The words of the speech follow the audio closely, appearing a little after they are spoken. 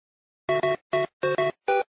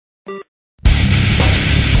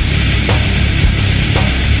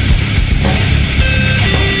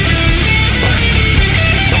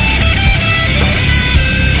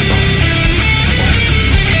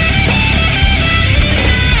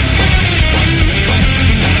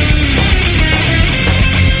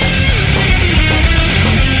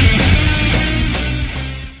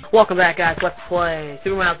Welcome back, guys. Let's play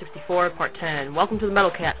Super Mario 64 Part 10. Welcome to the Metal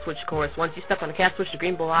Cap Switch course. Once you step on the cap switch, the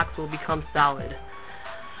green blocks will become solid.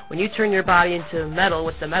 When you turn your body into metal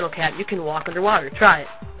with the metal cap, you can walk underwater. Try it.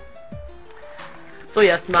 So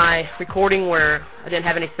yes, my recording where I didn't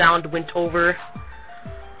have any sound went over.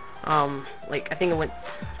 I think it went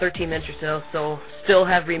 13 minutes or so. So still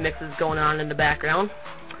have remixes going on in the background.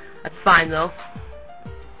 That's fine though.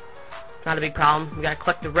 Not a big problem. We gotta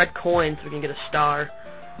collect the red coins so we can get a star.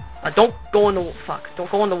 Don't go in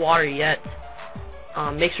the water yet.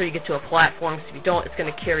 Make sure you get to a platform, because if you don't, it's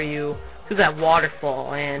gonna carry you through that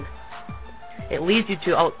waterfall, and it leads you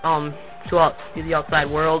to the outside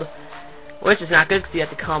world, which is not good because you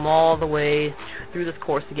have to come all the way through this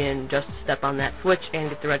course again just to step on that switch and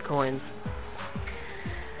get the red coins.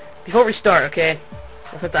 Before we start, okay,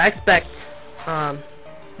 since I expect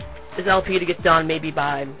this LP to get done maybe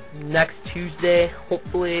by next Tuesday,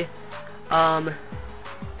 hopefully.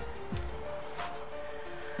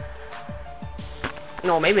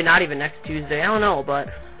 No, maybe not even next Tuesday. I don't know,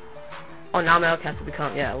 but now Metal Cap will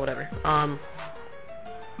become, yeah, whatever. I'll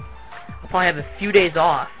probably have a few days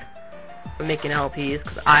off from making LPs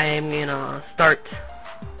because I am gonna start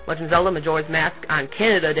Legend of Zelda Majora's Mask on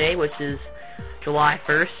Canada Day, which is July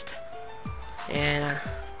 1st. And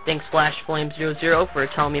thanks Flash_Flame00 for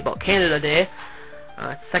telling me about Canada Day.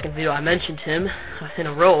 Second video I mentioned him in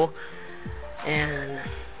a row. And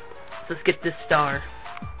let's get this star.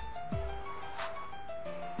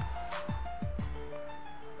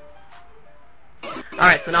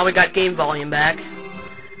 Alright, so now we got game volume back,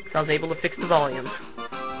 so I was able to fix the volume.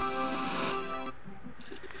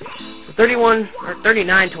 So 31 or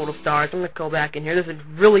 39 total stars. I'm gonna go back in here. There's a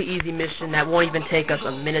really easy mission that won't even take us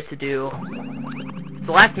a minute to do. It's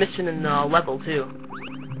the last mission in the level too.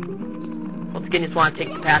 Once again, you just want to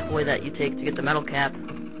take the pathway that you take to get the metal cap,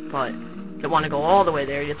 but you don't want to go all the way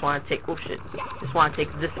there. You just want to take just want to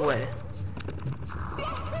take this way.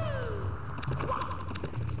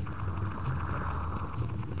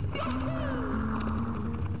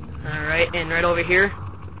 Alright, and right over here,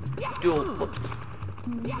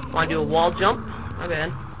 want to do a wall jump,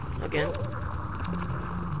 again,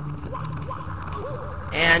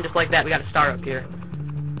 and just like that, we got a star up here.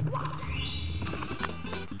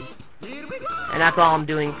 And that's all I'm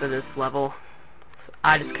doing for this level.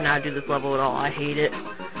 I just cannot do this level at all. I hate it.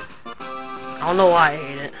 I don't know why I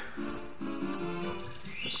hate it.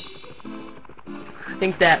 I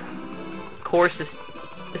think that course is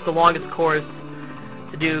the longest course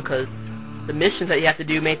to do because the missions that you have to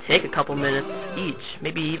do may take a couple minutes each,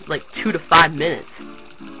 maybe like 2 to 5 minutes.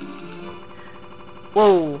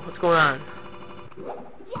 Whoa, what's going on?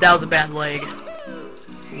 That was a bad leg.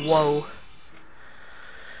 Whoa.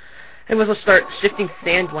 And we'll start shifting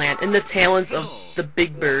Sandland in the talons of the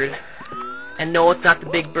big bird. And no, it's not the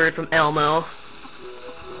big bird from Elmo.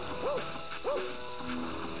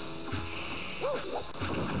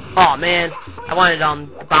 Oh man, I wanted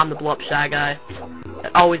to bomb the blow up Shy Guy.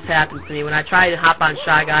 That always happens to me. When I try to hop on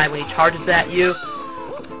Shy Guy, when he charges at you,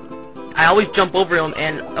 I always jump over him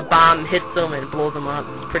and a bomb hits him and blows him up.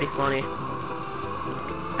 It's pretty funny.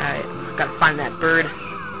 Alright, gotta find that bird.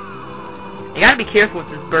 You gotta be careful with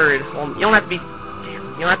this bird. Well, you don't have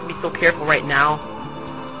to be so careful right now,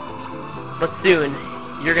 but soon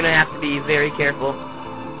you're gonna have to be very careful.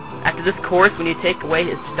 After this course, when you take away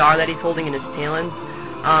his star that he's holding in his talons,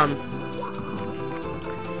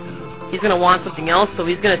 he's gonna want something else, so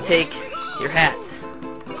he's gonna take your hat.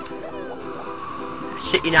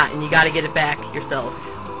 Shit you not, and you gotta get it back yourself.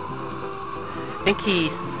 I think he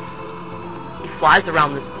flies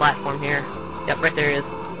around this platform here. Yep, right there he is.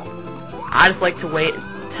 I just like to wait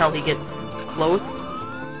until he gets close,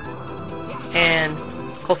 and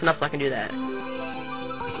close enough so I can do that.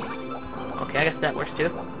 Okay, I guess that works too.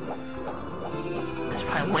 Let's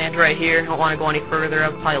probably land right here. I don't want to go any further.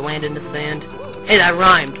 I'll probably land in the sand. Hey, that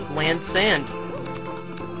rhymed. Land sand.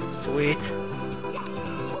 Sweet.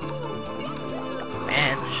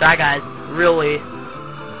 Man, Shy Guy's really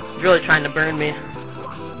trying to burn me.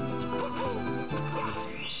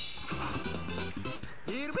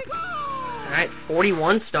 Alright,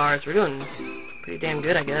 41 stars. We're doing pretty damn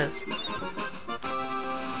good, I guess.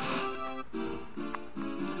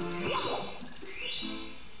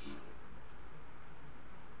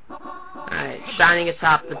 Alright, shining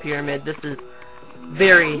atop the pyramid. This is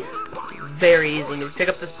very, very easy. You pick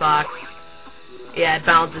up this box. Yeah, it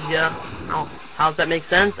bounces you. Oh, how does that make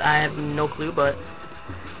sense? I have no clue, but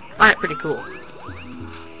I find it pretty cool.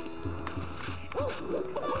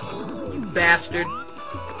 You bastard.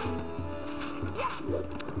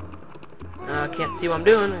 Can't see what I'm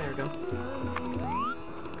doing. There we go.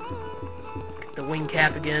 Get the wing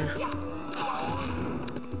cap again.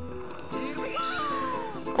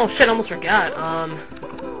 Oh shit, I almost forgot.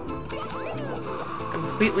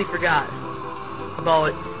 Completely forgot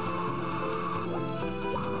about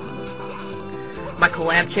my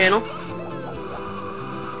collab channel.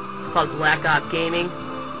 It's called Black Ops Gaming.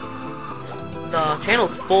 The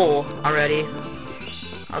channel's full already.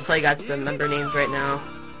 I'll tell you guys the member names right now.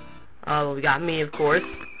 We got me, of course.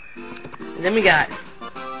 And then we got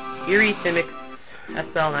Erie Simic,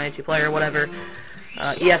 SL92 player, whatever.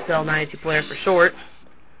 ESL92 player for short.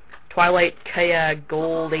 Twilight Kaya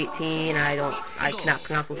Gold 18. I cannot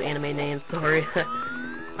pronounce those anime names. Sorry.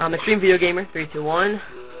 Extreme Video Gamer 321.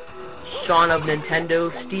 Sean of Nintendo.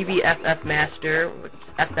 Stevie FF Master, which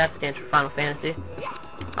FF stands for Final Fantasy.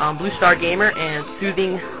 Blue Star Gamer and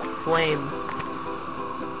Soothing Flame.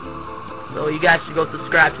 So you guys should go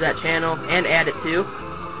subscribe to that channel and add it too.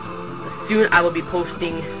 Soon I will be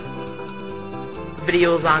posting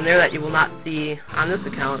videos on there that you will not see on this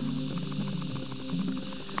account.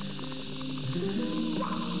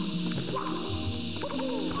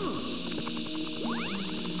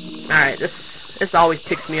 Alright, this always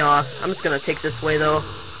ticks me off. I'm just gonna take this way though.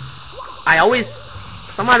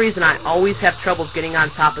 For some odd reason I always have trouble getting on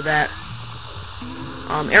top of that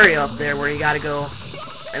area up there where you gotta go.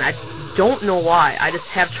 And I don't know why. I just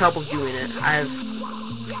have trouble doing it. I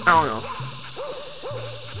don't know.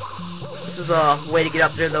 This is a way to get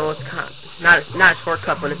up there though. It's kind of not a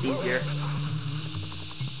shortcut, but it's easier.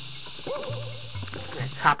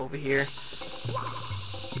 Let's hop over here.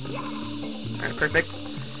 Alright, perfect.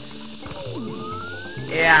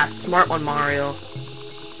 Yeah, smart one, Mario.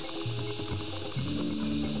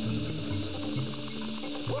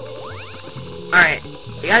 Alright,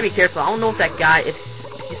 you gotta be careful. I don't know if that guy, if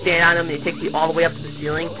you stand on him and he takes you all the way up to the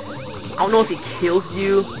ceiling, I don't know if he kills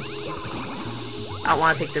you. I don't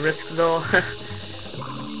want to take the risk though.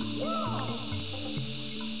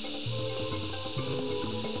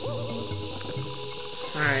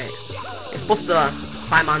 Alright, you're supposed to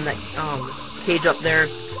climb on that cage up there.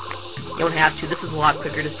 You don't have to. This is a lot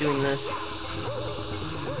quicker just doing this.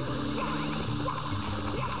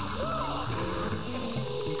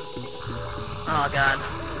 Oh god.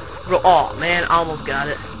 Oh man, I almost got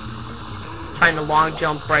it. Trying to long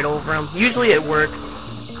jump right over him. Usually it works.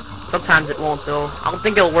 Sometimes it won't though. I don't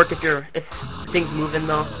think it'll work if things moving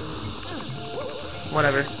though.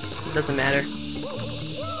 Whatever. It doesn't matter.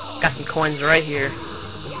 Got some coins right here.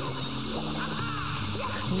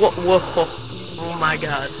 Whoa. Oh my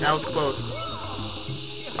god, that was close.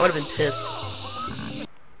 I would have been pissed.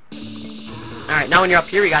 Alright, now when you're up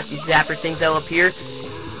here, we got these zapper things that'll appear.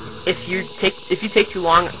 If you take too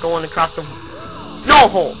long going across the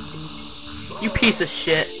hole, you piece of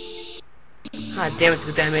shit. God damn it, it's a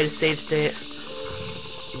good thing I made a save state.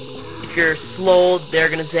 If you're slow, they're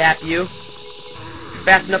gonna zap you. If you're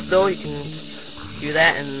fast enough though, you can just do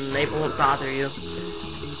that and they won't bother you.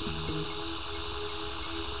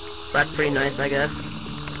 So that's pretty nice, I guess.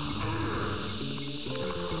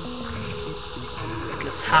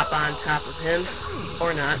 Just hop on top of him,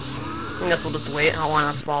 or not. I guess we'll just wait. I don't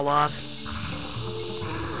want to fall off.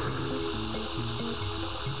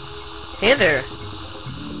 Hey there!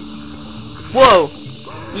 Whoa!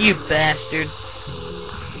 You bastard!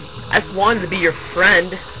 I just wanted to be your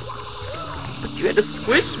friend, but you had to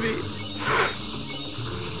squish me.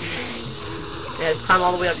 Yeah, just climb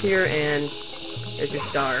all the way up here, and there's your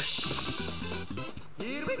star.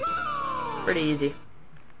 Pretty easy.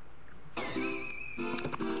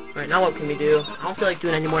 Alright, now what can we do? I don't feel like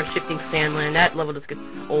doing any more shifting sandland. That level just gets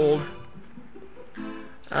old.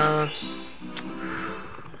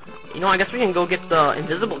 You know, I guess we can go get the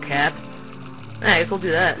invisible cap. Yeah, I guess we'll do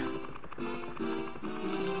that.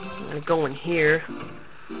 I'm gonna go in here.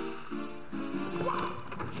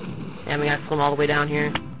 And we gotta swim all the way down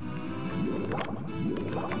here.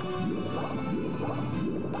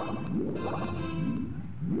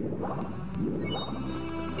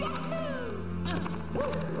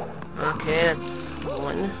 Okay, that's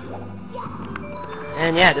one.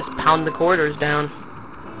 And yeah, just pound the corridors down.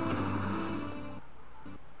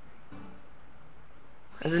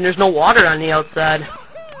 And then there's no water on the outside.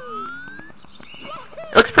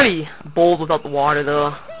 It looks pretty bold without the water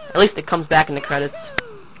though. At least it comes back in the credits.